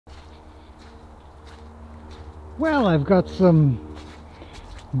Well, I've got some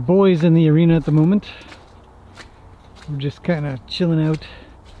boys in the arena at the moment. We're just kind of chilling out,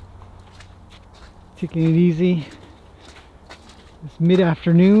 taking it easy. It's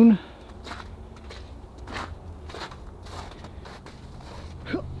mid-afternoon.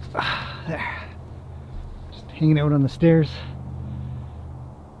 There. Just hanging out on the stairs.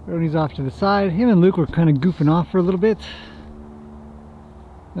 Ronnie's off to the side. Him and Luke were kind of goofing off for a little bit.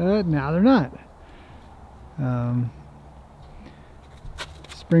 Now they're not.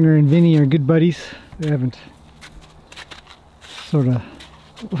 Springer and Vinny are good buddies. They haven't sort of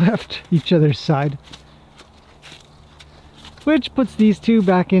left each other's side, which puts these two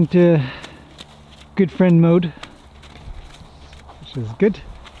back into good friend mode, which is good.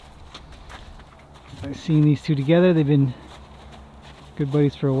 I've seen these two together. They've been good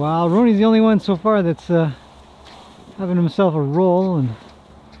buddies for a while. Ronnie's the only one so far that's having himself a roll and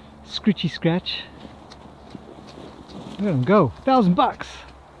scritchy scratch. Look at him go. $1,000.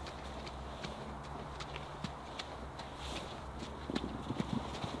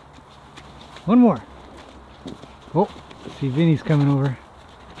 One more. Oh, see Vinny's coming over.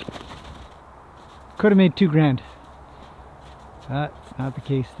 Could have made $2 grand. That's not the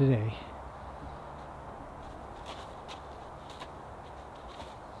case today.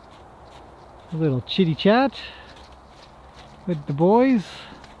 A little chitty chat with the boys.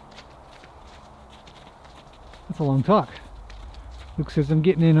 That's a long talk. Luke says I'm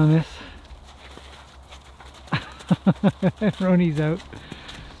getting in on this. Ronnie's out.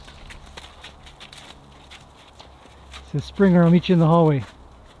 Says Springer, I'll meet you in the hallway.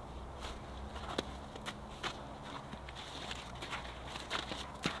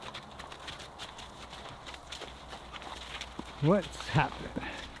 What's happening?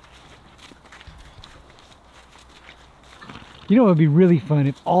 You know, it would be really fun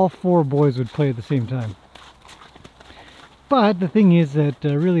if all 4 boys would play at the same time. But the thing is that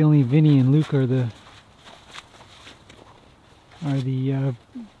really only Vinny and Luke are the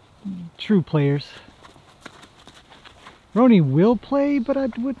true players. Ronnie will play, but I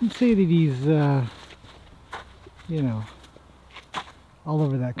wouldn't say that he's you know, all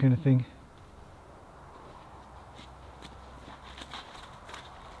over that kind of thing.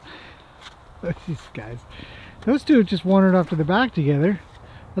 These guys. Those two have just wandered off to the back together.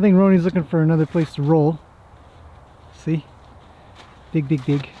 I think Ronnie's looking for another place to roll. See? Dig, dig,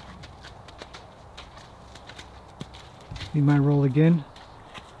 dig. He might roll again.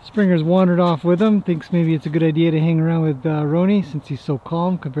 Springer's wandered off with him. Thinks maybe it's a good idea to hang around with Ronnie since he's so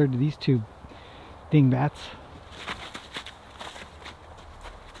calm compared to these two dingbats.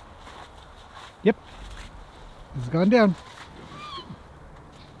 Yep. It's gone down.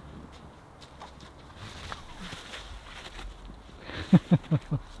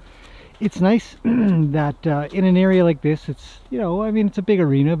 It's nice that in an area like this, it's, you know, I mean, it's a big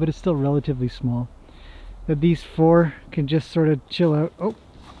arena, but it's still relatively small, that these 4 can just sort of chill out. Oh,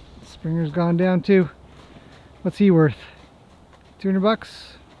 Springer's gone down too. What's he worth? 200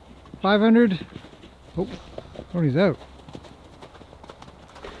 bucks? 500? Oh, Ronnie's out.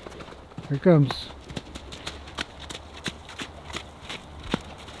 Here it comes.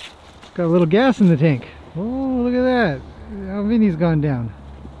 Got a little gas in the tank. Oh, look at that. How Vinny's gone down.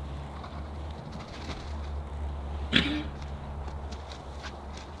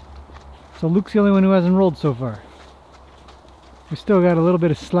 So Luke's the only one who hasn't rolled so far. We still got a little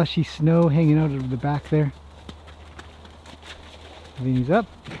bit of slushy snow hanging out of the back there. Vinny's up.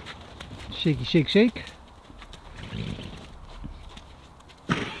 Shaky, shake, shake.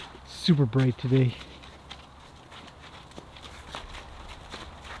 Super bright today.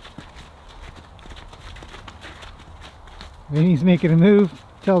 Vinny's making a move.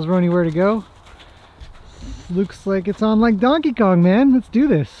 Tells Ronnie where to go. Looks like it's on like Donkey Kong, man. Let's do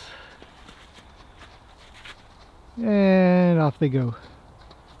this. And off they go.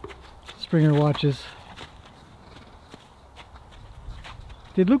 Springer watches.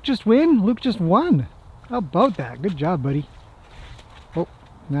 Did Luke just win? Luke just won. How about that? Good job, buddy. Oh,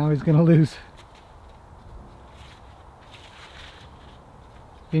 now he's gonna lose.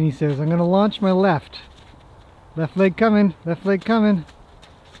 Vinny says, I'm gonna launch my left. Left leg coming, left leg coming.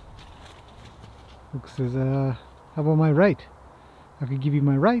 Luke says, how about my right? I could give you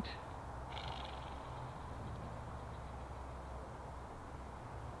my right.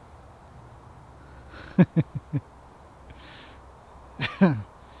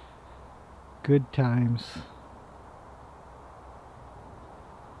 Good times.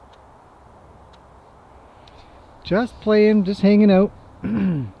 Just playing, just hanging out.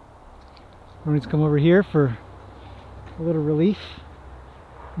 Ronnie's come over here for a little relief.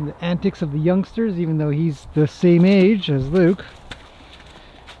 the antics of the youngsters, even though he's the same age as Luke.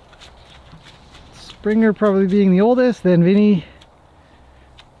 Springer probably being the oldest, then Vinny,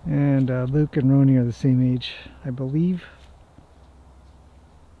 and Luke and Roni are the same age, I believe.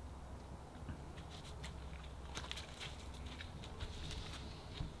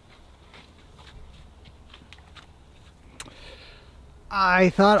 I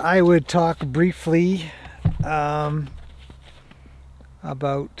thought I would talk briefly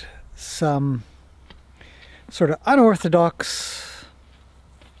about some sort of unorthodox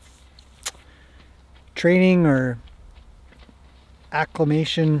training or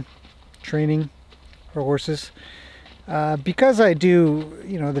acclimation training for horses. Because I do,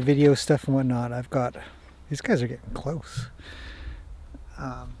 you know, the video stuff and whatnot, I've got, these guys are getting close.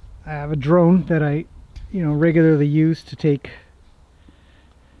 I have a drone that I, you know, regularly use to take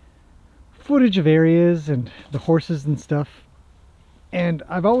footage of areas and the horses and stuff, and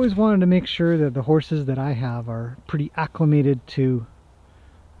I've always wanted to make sure that the horses that I have are pretty acclimated to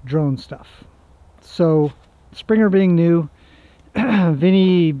drone stuff. So Springer being new,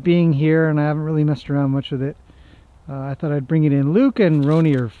 Vinny being here, and I haven't really messed around much with it, I thought I'd bring it in. Luke and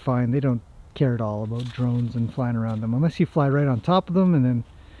Roni are fine. They don't care at all about drones and flying around them, unless you fly right on top of them, and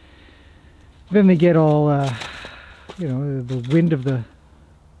then they get all you know, the wind of the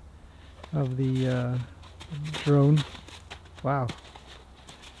drone. Wow,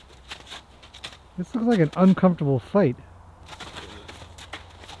 this looks like an uncomfortable fight.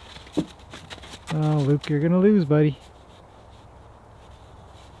 Oh, Luke, you're gonna lose, buddy.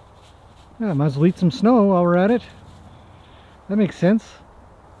 Yeah, might as well eat some snow while we're at it. That makes sense.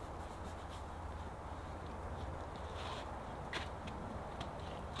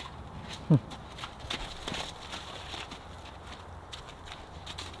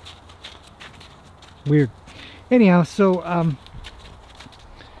 Weird. Anyhow, so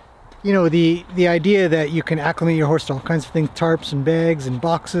you know, the idea that you can acclimate your horse to all kinds of things, tarps and bags and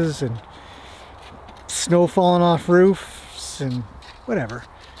boxes and snow falling off roofs and whatever.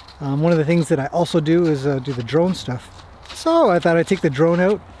 One of the things that I also do is do the drone stuff. So I thought I'd take the drone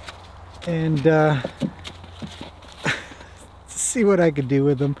out and see what I could do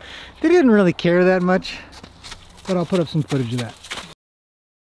with them. They didn't really care that much, but I'll put up some footage of that.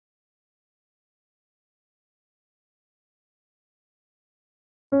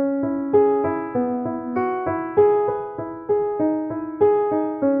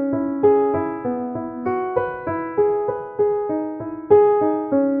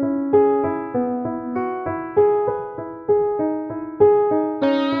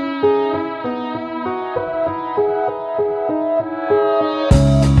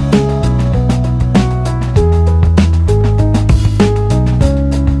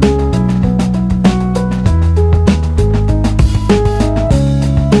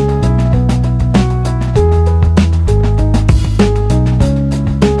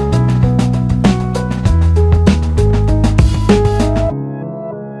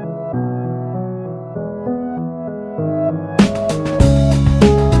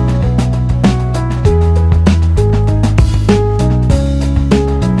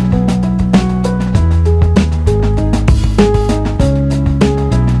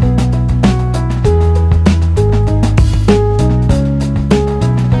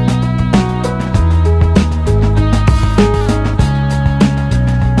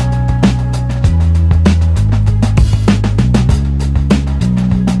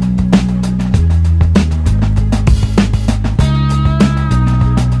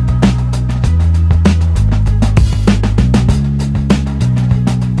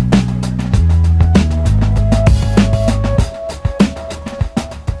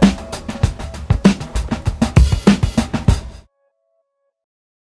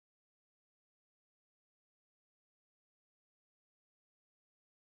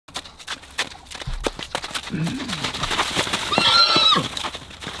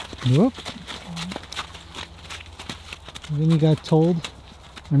 Whoop. Vinny got told,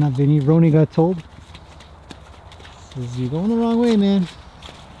 or not Vinny, Roni got told. Says, you're going the wrong way, man.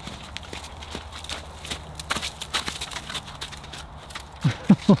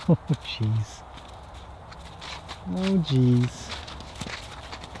 Oh, jeez. Oh, jeez.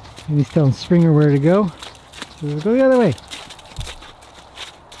 And he's telling Springer where to go. So we'll go the other way.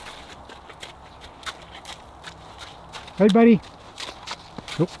 Right, buddy?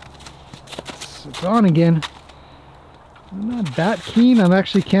 Oh, it's on again. I'm not that keen. I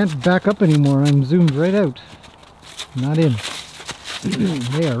actually can't back up anymore. I'm zoomed right out. Not in.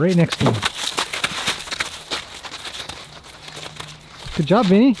 They are right next to me. Good job,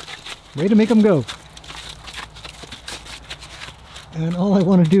 Vinny. Way to make them go. And all I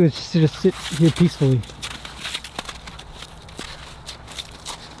want to do is just sit here peacefully.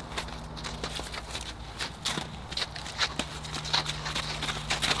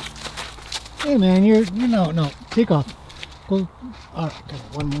 Hey man, you're no, take off. Go. All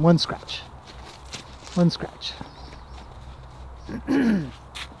right, one scratch. One scratch.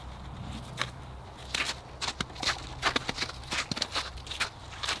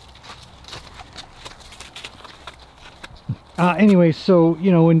 Anyway, so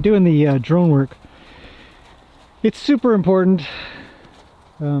when doing the drone work, it's super important.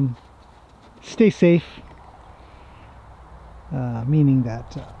 Stay safe. Meaning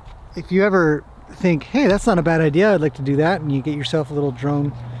that if you ever think, hey, that's not a bad idea, I'd like to do that, and you get yourself a little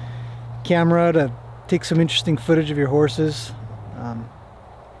drone camera to take some interesting footage of your horses.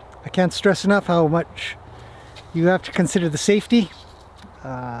 I can't stress enough how much you have to consider the safety.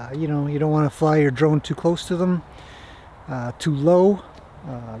 You don't want to fly your drone too close to them, too low,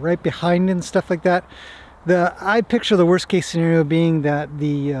 right behind and stuff like that. I picture the worst case scenario being that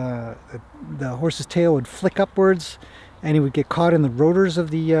the horse's tail would flick upwards and he would get caught in the rotors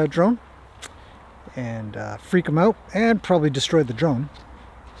of the drone and freak him out and probably destroy the drone.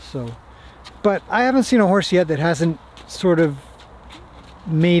 So, but I haven't seen a horse yet that hasn't sort of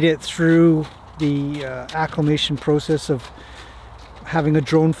made it through the acclimation process of having a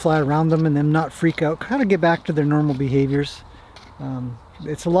drone fly around them and them not freak out, kind of get back to their normal behaviors.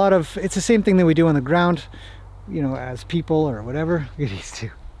 It's the same thing that we do on the ground, as people or whatever. Look at these two.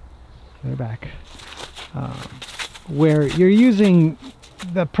 They're back. Where you're using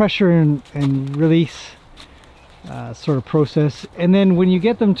the pressure and release sort of process, and then when you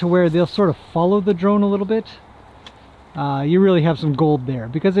get them to where they'll sort of follow the drone a little bit, you really have some gold there,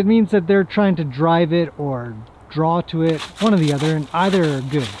 because it means that they're trying to drive it or draw to it, one or the other, and either are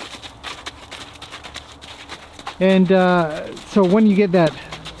good. And so when you get that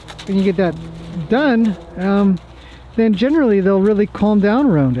done, then generally they'll really calm down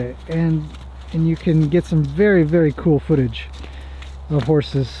around it, and you can get some very, very cool footage of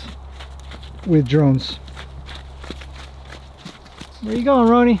horses with drones. Where you going,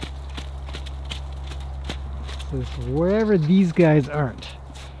 Roni? So it's wherever these guys aren't.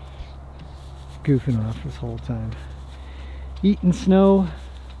 Goofing off this whole time. Eating snow.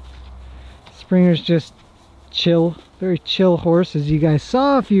 Springer's just chill, very chill horse, as you guys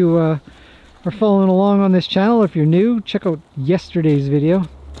saw. If you are following along on this channel, if you're new, check out yesterday's video.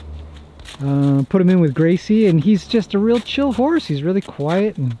 Put him in with Gracie, and he's just a real chill horse. He's really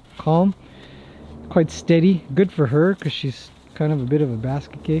quiet and calm, quite steady. Good for her, because she's kind of a bit of a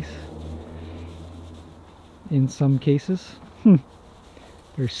basket case in some cases.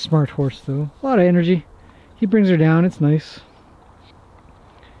 Very smart horse though, a lot of energy. He brings her down, it's nice.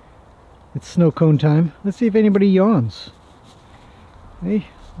 It's snow cone time. Let's see if anybody yawns. Hey,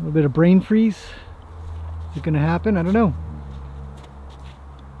 a little bit of brain freeze. Is it gonna happen? I don't know.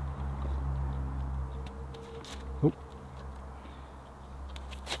 Oh.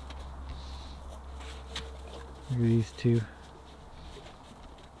 Look at these two.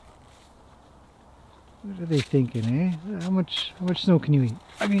 What are they thinking, eh? How much snow can you eat?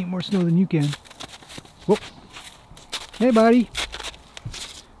 I can eat more snow than you can. Whoop. Hey, buddy.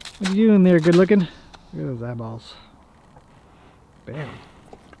 What are you doing there? Good looking? Look at those eyeballs. Bam.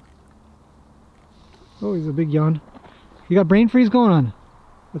 Oh, he's a big yawn. You got brain freeze going on?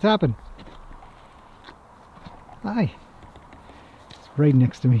 What's happened? Hi. It's right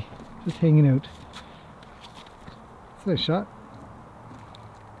next to me. Just hanging out. Is that a shot?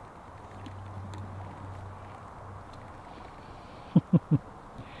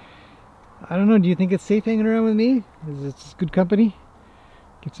 I don't know, do you think it's safe hanging around with me? Is it good company?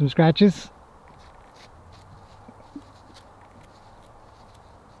 Get some scratches?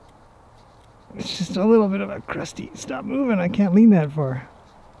 It's just a little bit of a crusty. Stop moving, I can't lean that far.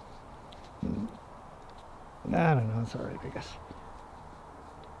 I don't know, it's alright, I guess.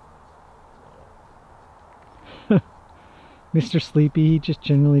 Mr. Sleepy, he just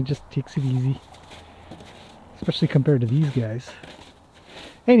generally just takes it easy. Especially compared to these guys.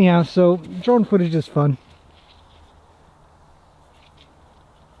 Anyhow, so drone footage is fun.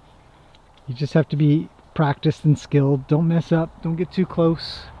 You just have to be practiced and skilled. Don't mess up. Don't get too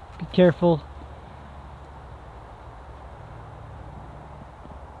close. Be careful.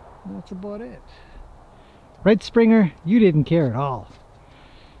 That's about it. Right, Springer? You didn't care at all.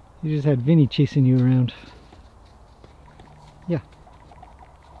 You just had Vinny chasing you around. Yeah.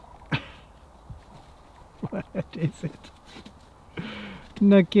 What is it? I'm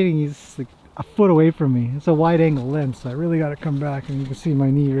not kidding, he's like a foot away from me. It's a wide angle lens, so I really got to come back, and you can see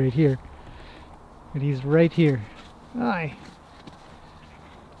my knee right here. But he's right here. Hi.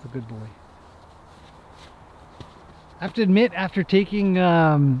 It's a good boy. I have to admit, after taking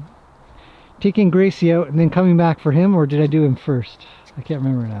Gracie out and then coming back for him, or did I do him first? I can't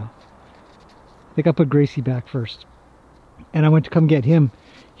remember now. I think I put Gracie back first. And I went to come get him.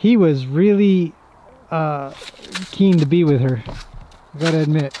 He was really keen to be with her. I gotta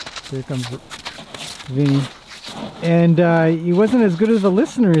admit. Here comes Vinny. And he wasn't as good as a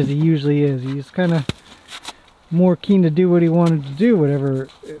listener as he usually is. He's kind of more keen to do what he wanted to do, whatever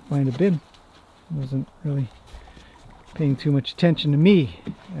it might have been. He wasn't really paying too much attention to me,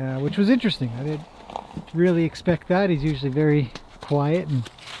 which was interesting. I didn't really expect that. He's usually very quiet and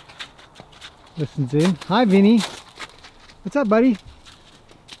listens in. Hi, Vinny. What's up, buddy?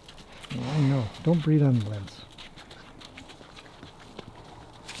 Oh no, don't breathe on the lens.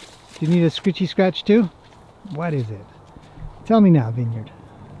 Do you need a scritchy scratch too? What is it? Tell me now, Vineyard.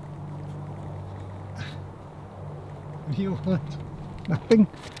 What do you want? Nothing?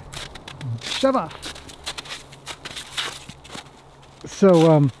 Shove off.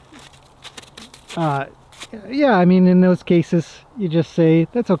 So, yeah, I mean, in those cases, you just say,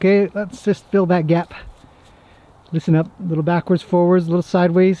 that's okay, let's just fill that gap. Listen up, a little backwards, forwards, a little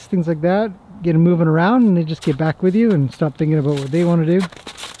sideways, things like that. Get them moving around and they just get back with you and stop thinking about what they want to do.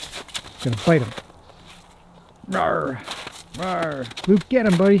 Gonna fight them. Rawr, rawr. Luke, get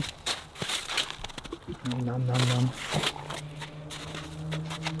him, buddy. Nom, nom, nom.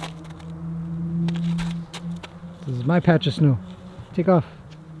 This is my patch of snow. Take off.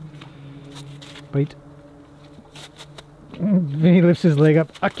 Bite. Vinny lifts his leg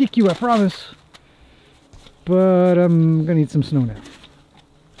up. I'll kick you, I promise. But I'm gonna need some snow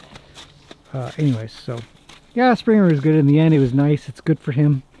now. Anyways, so yeah, Springer was good in the end. It was nice. It's good for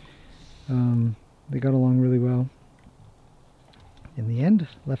him. They got along really well. In the end,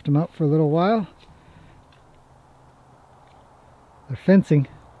 left him out for a little while. They're fencing.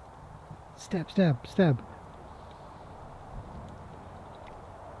 Stab, stab, stab.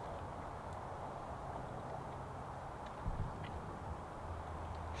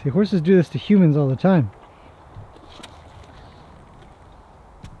 See, horses do this to humans all the time.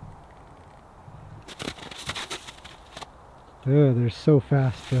 Oh, they're so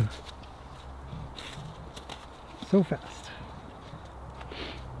fast, though. So fast.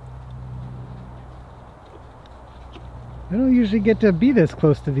 I don't usually get to be this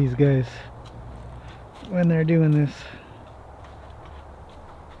close to these guys when they're doing this.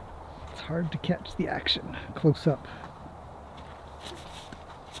 It's hard to catch the action close up.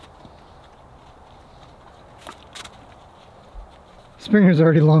 Springer's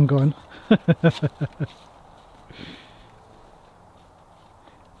already long gone.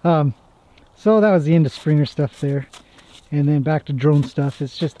 So that was the end of Springer stuff there, and then back to drone stuff.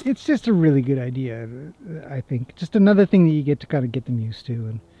 It's just a really good idea, I think. Just another thing that you get to kind of get them used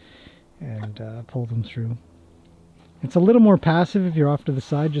to and pull them through. It's a little more passive if you're off to the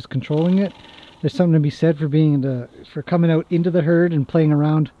side, just controlling it. There's something to be said for coming out into the herd and playing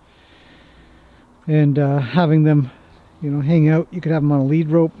around and having them, you know, hang out. You could have them on a lead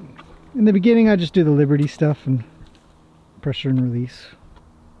rope. In the beginning, I just do the liberty stuff and pressure and release.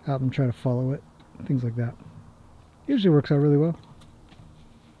 Have them try to follow it, things like that. Usually works out really well.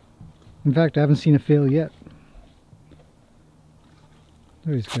 In fact, I haven't seen a fail yet.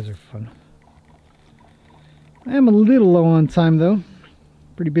 Oh, these guys are fun. I am a little low on time though.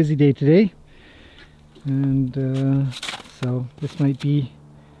 Pretty busy day today. And so this might be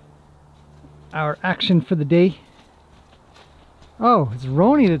our action for the day. Oh, it's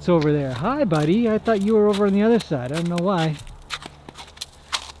Roni that's over there. Hi, buddy. I thought you were over on the other side. I don't know why.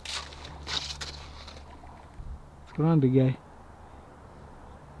 What's going on, big guy?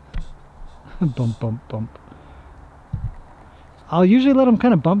 Bump, bump, bump. I'll usually let him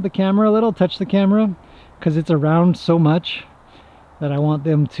kind of bump the camera a little, touch the camera, because it's around so much that I want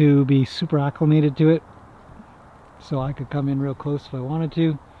them to be super acclimated to it. So I could come in real close if I wanted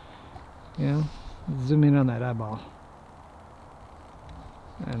to. You know, zoom in on that eyeball.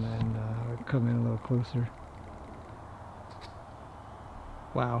 And then come in a little closer.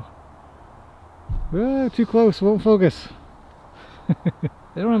 Wow. Too close, won't focus.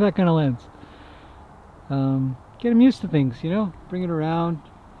 They don't have that kind of lens. Get them used to things, you know? Bring it around.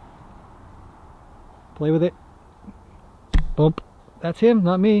 Play with it. Bump. That's him,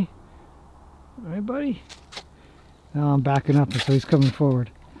 not me. Alright, buddy. Now I'm backing up, so he's coming forward.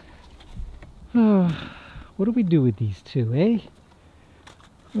 What do we do with these two, eh?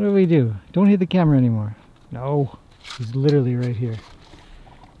 What do we do? Don't hit the camera anymore. No. He's literally right here.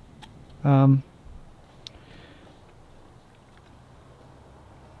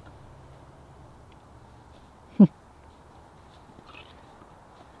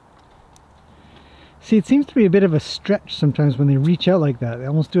 See, it seems to be a bit of a stretch sometimes when they reach out like that. They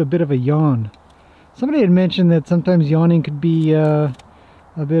almost do a bit of a yawn. Somebody had mentioned that sometimes yawning could be a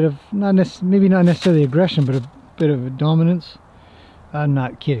bit of, maybe not necessarily aggression, but a bit of a dominance. I'm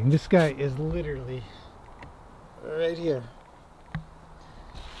not kidding. This guy is literally right here.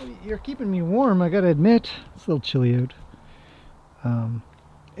 You're keeping me warm, I gotta admit. It's a little chilly out.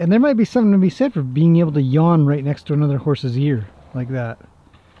 And there might be something to be said for being able to yawn right next to another horse's ear, like that.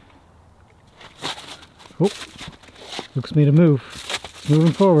 Oh, Luke's made a move. It's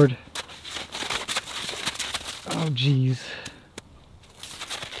moving forward. Oh, geez.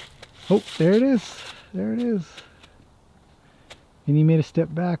 Oh, there it is. There it is. Vinny made a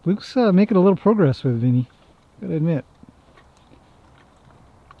step back. Luke's making a little progress with Vinny. Gotta admit.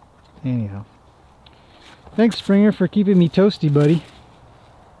 Anyhow. Thanks, Springer, for keeping me toasty, buddy.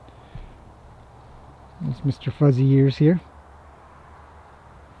 There's Mr. Fuzzy Ears here.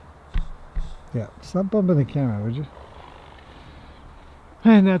 Yeah, stop bumping the camera, would you?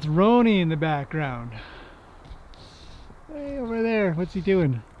 And that's Roni in the background. Hey, over there, what's he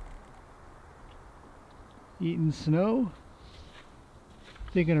doing? Eating snow?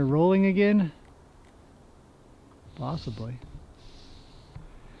 Thinking of rolling again? Possibly.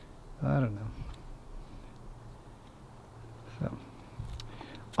 I don't know. So,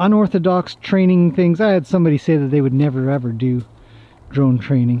 unorthodox training things. I had somebody say that they would never ever do drone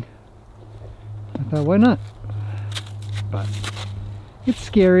training. I thought, why not? But it's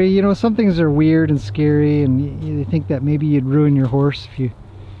scary, you know. Some things are weird and scary, and you think that maybe you'd ruin your horse if you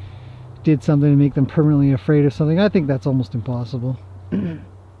did something to make them permanently afraid of something. I think that's almost impossible. You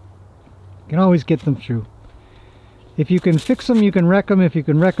can always get them through. If you can fix them, you can wreck them. If you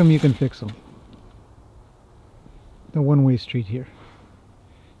can wreck them, you can fix them. The one-way street here.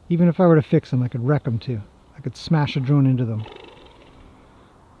 Even if I were to fix them, I could wreck them too. I could smash a drone into them,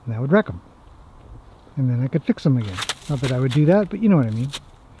 and that would wreck them. And then I could fix them again. Not that I would do that, but you know what I mean.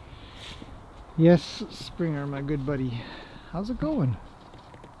 Yes, Springer, my good buddy. How's it going?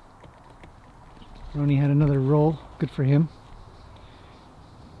 Roni had another roll. Good for him.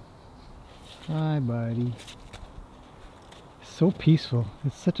 Hi, buddy. So peaceful.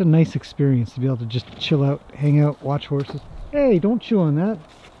 It's such a nice experience to be able to just chill out, hang out, watch horses. Hey, don't chew on that.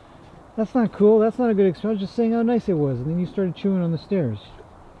 That's not cool. That's not a good experience. I was just saying how nice it was, and then you started chewing on the stairs.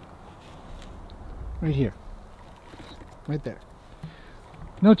 Right here. Right there.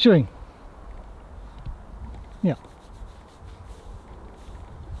 No chewing. Yeah.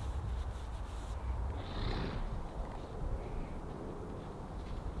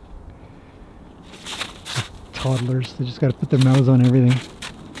 Toddlers, they just got to put their mouths on everything.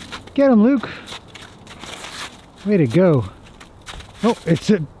 Get him, Luke. Way to go. Oh,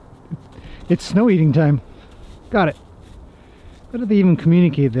 it's snow eating time. Got it. How did they even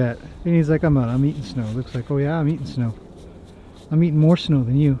communicate that? And he's like, I'm out, I'm eating snow. Looks like, oh yeah, I'm eating snow. I'm eating more snow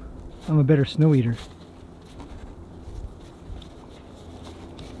than you. I'm a better snow eater.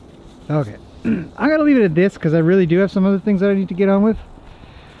 Okay. I gotta leave it at this because I really do have some other things that I need to get on with.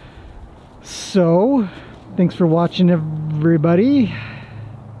 So, thanks for watching, everybody.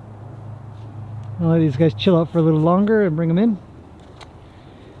 I'll let these guys chill out for a little longer and bring them in.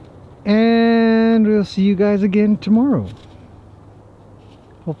 And we'll see you guys again tomorrow.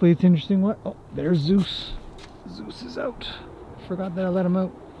 Hopefully it's interesting. What? Oh, there's Zeus. Zeus is out. Forgot that I let him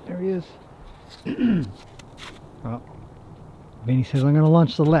out. There he is. Oh. Vinny says I'm going to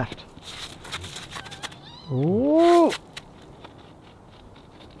launch the left. Oh!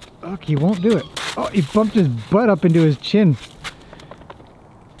 Look, he won't do it. Oh, he bumped his butt up into his chin.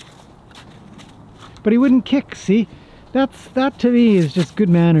 But he wouldn't kick, see? That to me is just good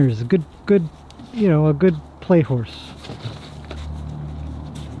manners. Good, you know, a good play horse.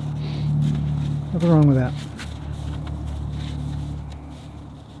 Nothing wrong with that.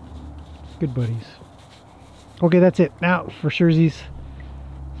 Good buddies. Okay, that's it. Now, for surezies,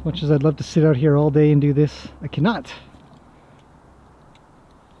 as much as I'd love to sit out here all day and do this, I cannot.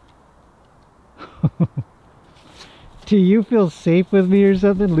 Do you feel safe with me or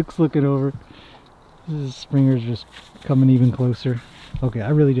something? Luke's looking over. This Springer's just coming even closer. Okay, I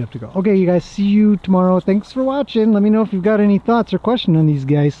really do have to go. Okay, you guys, see you tomorrow. Thanks for watching. Let me know if you've got any thoughts or questions on these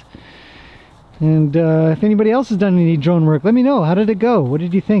guys. And if anybody else has done any drone work, let me know. How did it go? What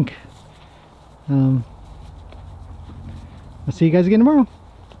did you think? I'll see you guys again tomorrow.